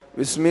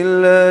بسم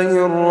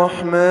الله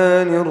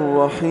الرحمن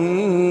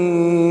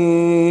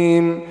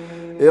الرحيم.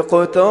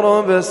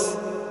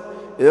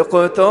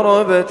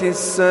 اقتربت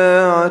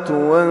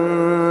الساعة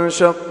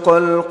وانشق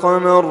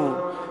القمر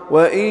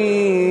وإن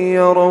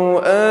يروا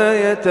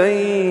آية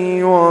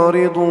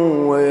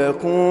يعرضوا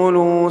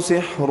ويقولوا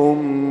سحر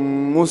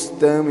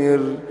مستمر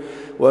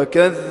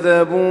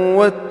وكذبوا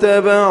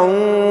واتبعوا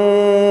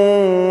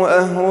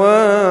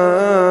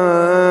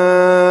أهواءهم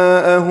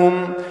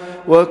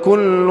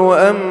وكل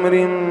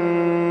أمر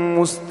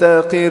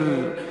مستقر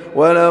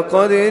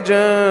ولقد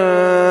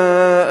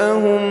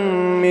جاءهم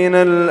من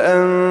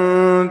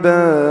الأنباء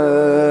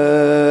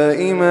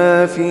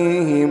ما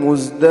فيه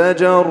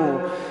مزدجر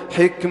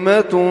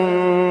حكمة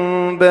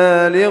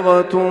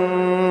بالغة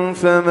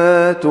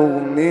فما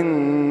تغني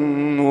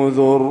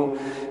النذر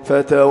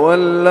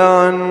فتول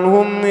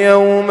عنهم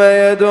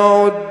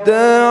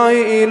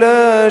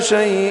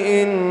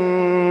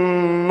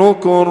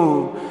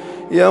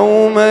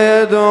يوم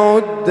يدعو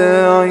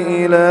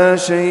الداعي إلى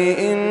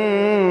شيء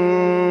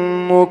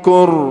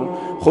نكر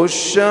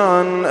خش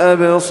عن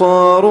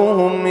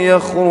أبصارهم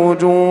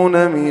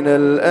يخرجون من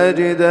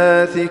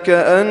الأجداث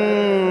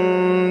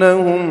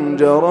كأنهم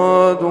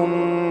جراد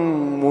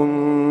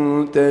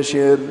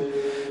منتشر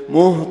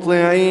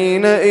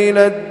مهطعين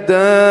إلى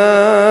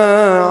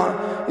الداع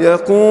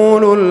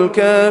يقول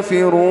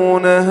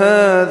الكافرون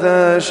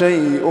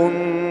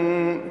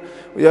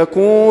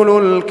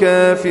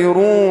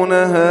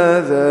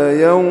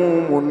هذا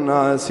يوم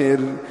عسر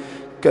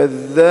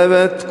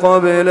كذبت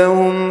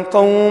قبلهم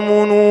قوم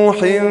نوح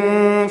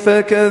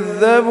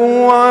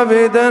فكذبوا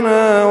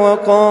عبدنا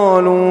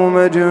وقالوا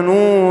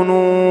مجنون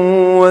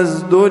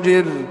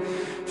وازدجر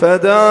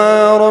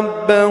فدعا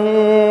ربه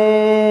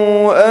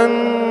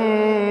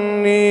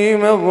أني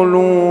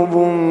مغلوب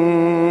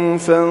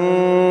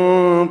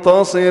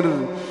فانتصر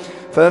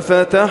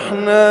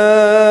ففتحنا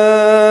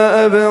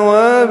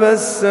أبواب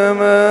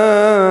السماء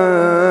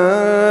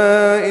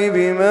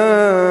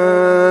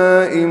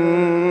بماء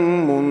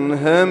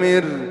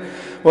منهمر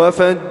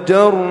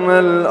وفجرنا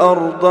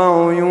الأرض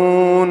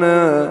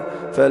عيونا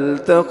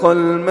فالتقى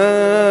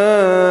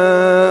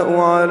الماء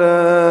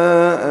على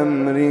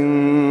أمر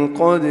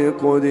قد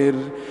قدر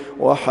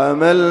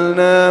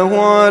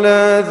وحملناه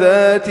على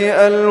ذات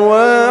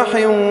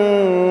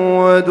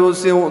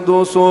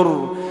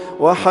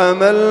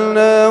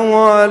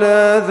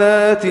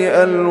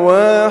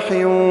ألواح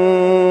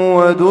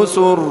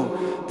ودسر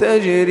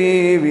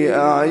تجري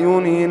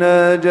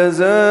بأعيننا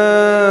جزاء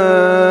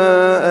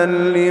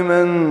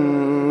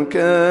لمن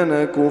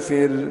كان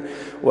كفر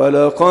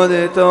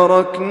ولقد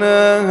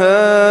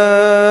تركناها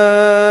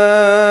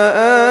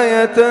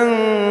آية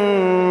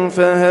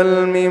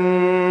فهل من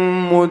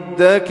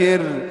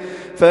مدكر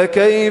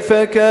فكيف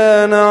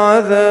كان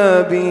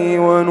عذابي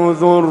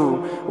ونذر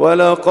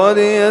ولقد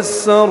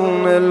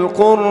يسرنا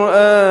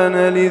القرآن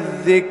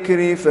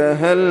للذكر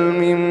فهل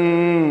من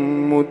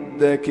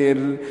مدكر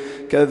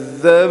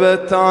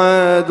كذبت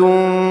عاد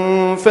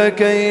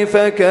فكيف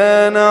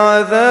كان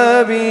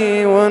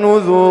عذابي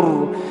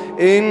ونذر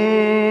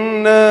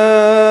إنا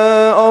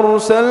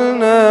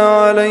أرسلنا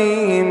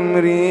عليهم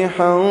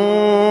ريحا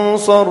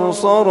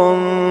صرصرا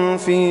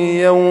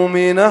في يوم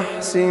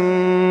نحس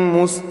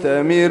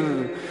مستمر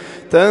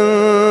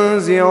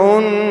تنزع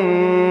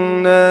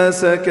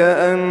الناس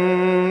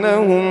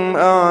كأنهم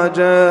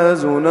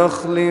أعجاز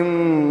نخل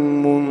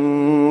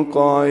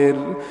منقعر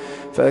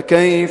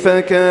فكيف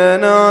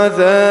كان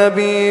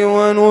عذابي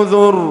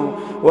ونذر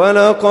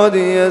ولقد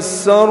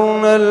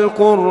يسرنا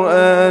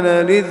القرآن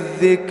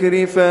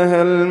للذكر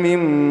فهل من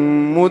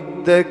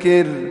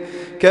مدكر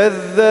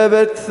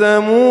كذبت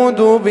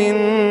ثمود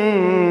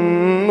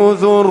بالنذر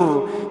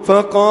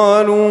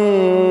فقالوا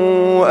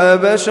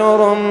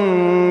أبشرا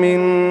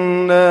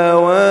منا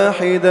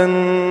واحدا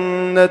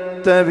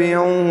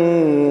نتبعه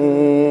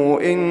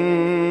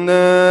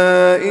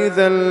إنا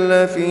إذا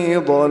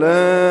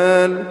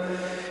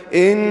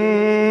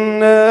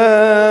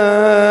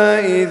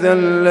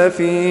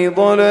لفي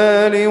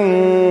ضلال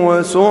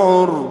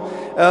وسعر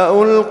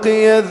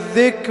ألقي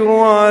الذكر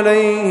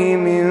عليه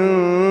من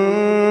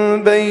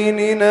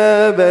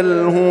بيننا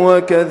بل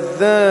هو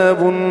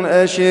كذاب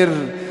أشر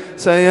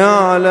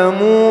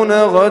سيعلمون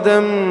غدا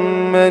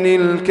من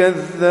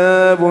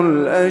الكذاب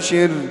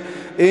الأشر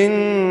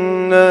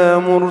إنا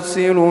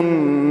مرسل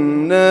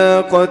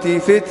الناقة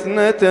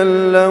فتنة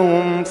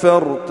لهم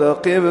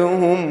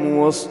فارتقبهم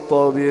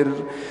واصطبر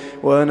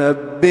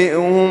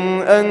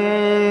ونبئهم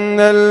أن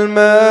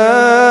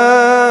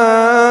الماء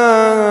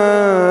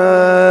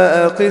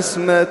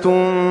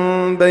قسمة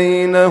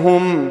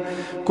بينهم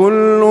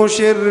كل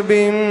شرب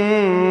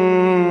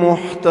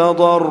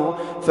محتضر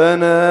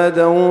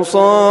فنادوا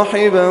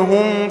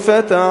صاحبهم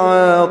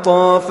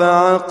فتعاطى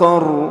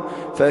فعقر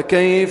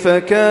فكيف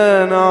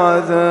كان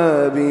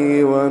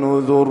عذابي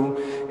ونذر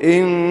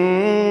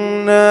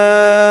إنا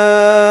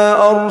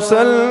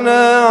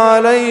أرسلنا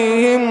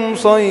عليهم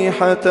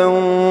صيحة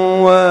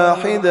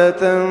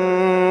واحدة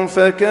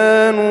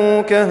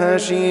فكانوا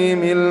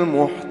كهشيم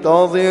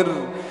المحتضر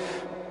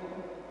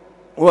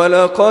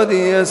ولقد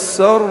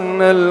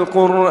يسرنا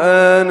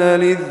القرآن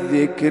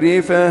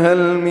للذكر فهل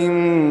من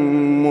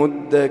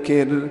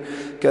مدكر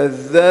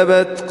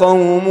كذبت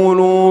قوم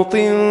لوط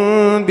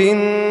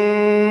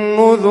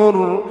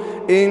بالنذر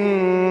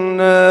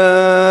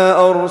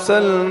إنا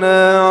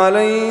أرسلنا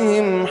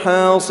عليهم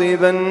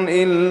حاصبا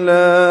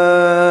إلا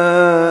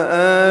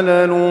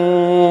آل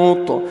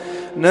لوط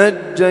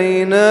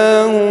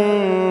نجيناهم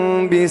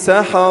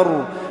بسحر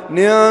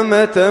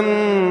نعمة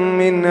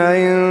من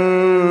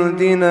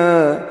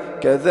عندنا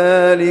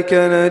كذلك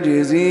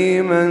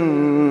نجزي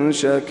من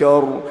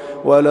شكر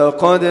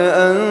ولقد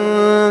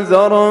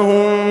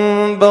أنذرهم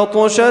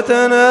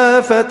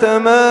بطشتنا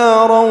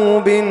فتماروا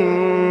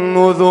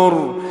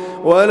بالنذر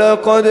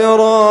ولقد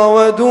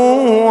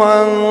راودوه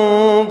عن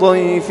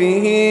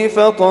ضيفه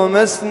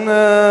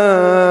فطمسنا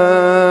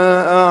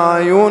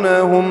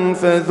أعينهم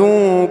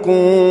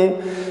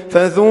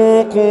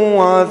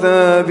فذوقوا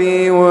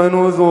عذابي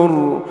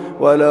ونذر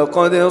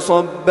ولقد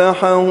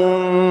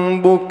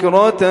صبحهم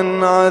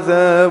بكرة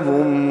عذاب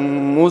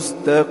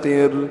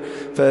مستقر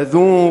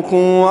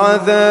فذوقوا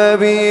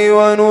عذابي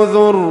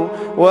ونذر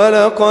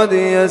ولقد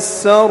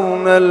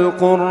يسرنا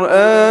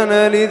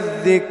القرآن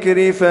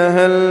للذكر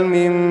فهل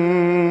من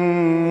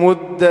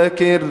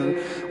مدكر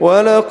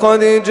ولقد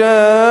جاء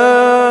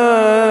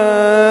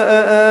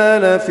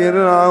آل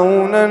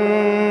فرعون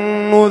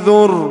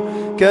النذر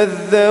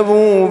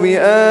كذبوا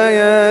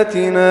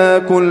بآياتنا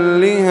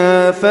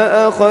كلها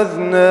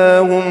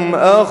فأخذناهم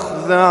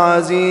أخذ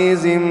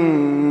عزيز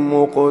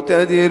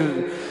مقتدر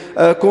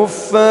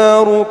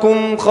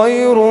أكفاركم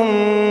خير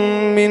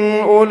من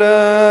أولئكم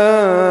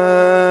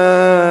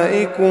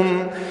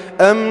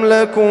أم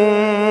لكم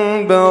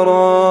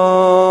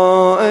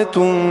براءة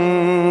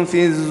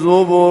في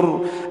الزبر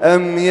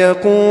أم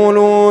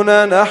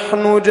يقولون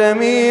نحن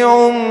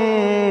جميع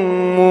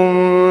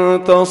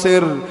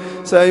منتصر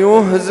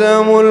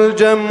سيهزم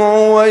الجمع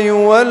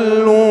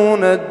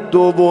ويولون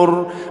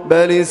الدبر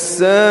بل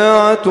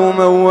الساعة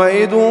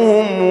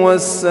موعدهم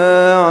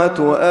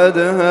والساعة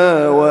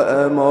أدهى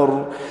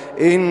وأمر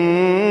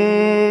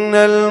إن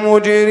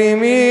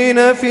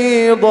المجرمين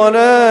في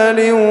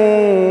ضلال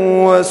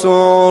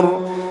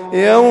وسعر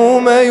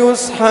يوم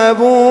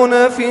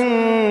يسحبون في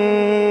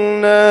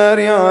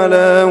النار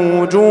على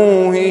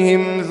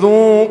وجوههم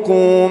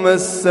ذوقوا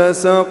مس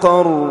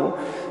سقر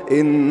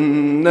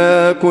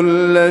إنا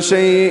كل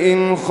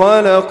شيء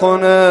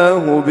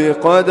خلقناه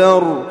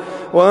بقدر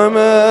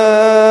وما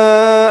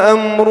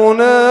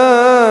أمرنا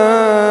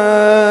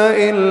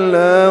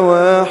إلا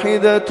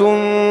واحدة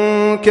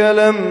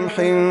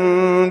كلمح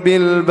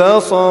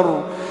بالبصر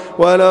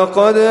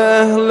ولقد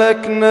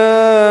أهلكنا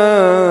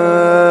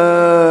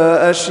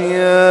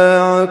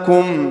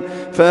أشياعكم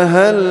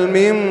فهل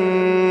من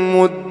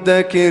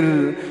مدكر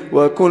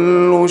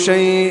وكل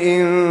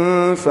شيء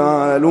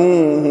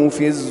فعلوه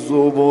في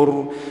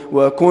الزبر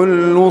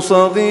وكل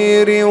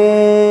صغير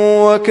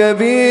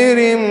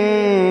وكبير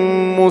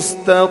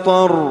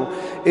مستطر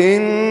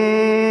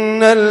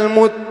إن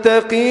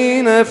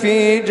المتقين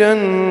في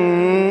جنات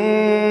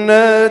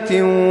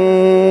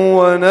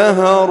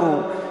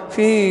ونهر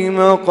في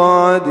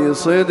مقعد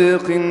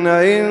صدق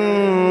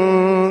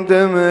عند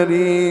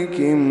مليك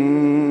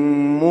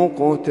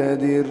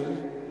مقتدر.